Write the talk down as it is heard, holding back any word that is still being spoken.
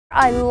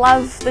I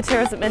love the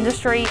tourism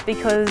industry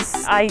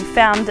because I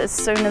found as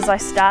soon as I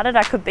started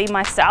I could be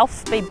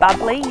myself, be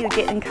bubbly. You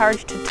get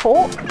encouraged to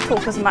talk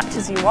as much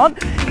as you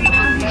want.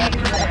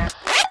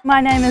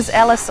 My name is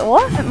Alice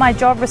Orr. My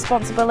job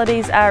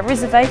responsibilities are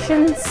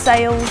reservations,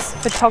 sales,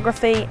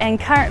 photography, and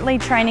currently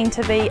training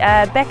to be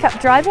a backup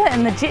driver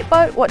in the jet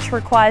boat, which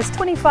requires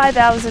 25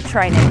 hours of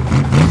training.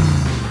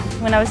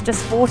 When I was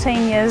just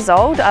 14 years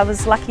old, I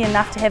was lucky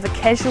enough to have a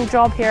casual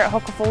job here at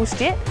Huka Falls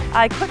Jet.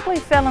 I quickly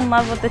fell in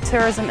love with the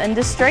tourism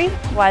industry.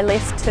 I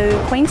left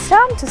to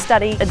Queenstown to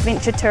study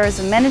adventure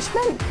tourism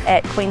management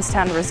at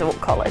Queenstown Resort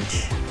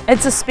College.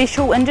 It's a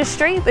special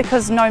industry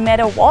because no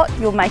matter what,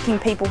 you're making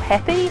people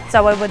happy.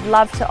 So I would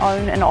love to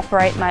own and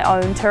operate my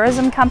own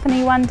tourism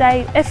company one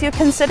day. If you're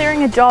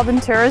considering a job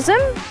in tourism,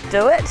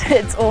 do it.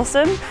 It's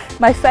awesome.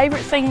 My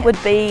favourite thing would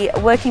be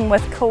working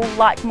with cool,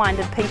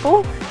 like-minded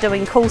people,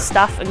 doing cool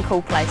stuff in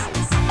cool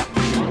places.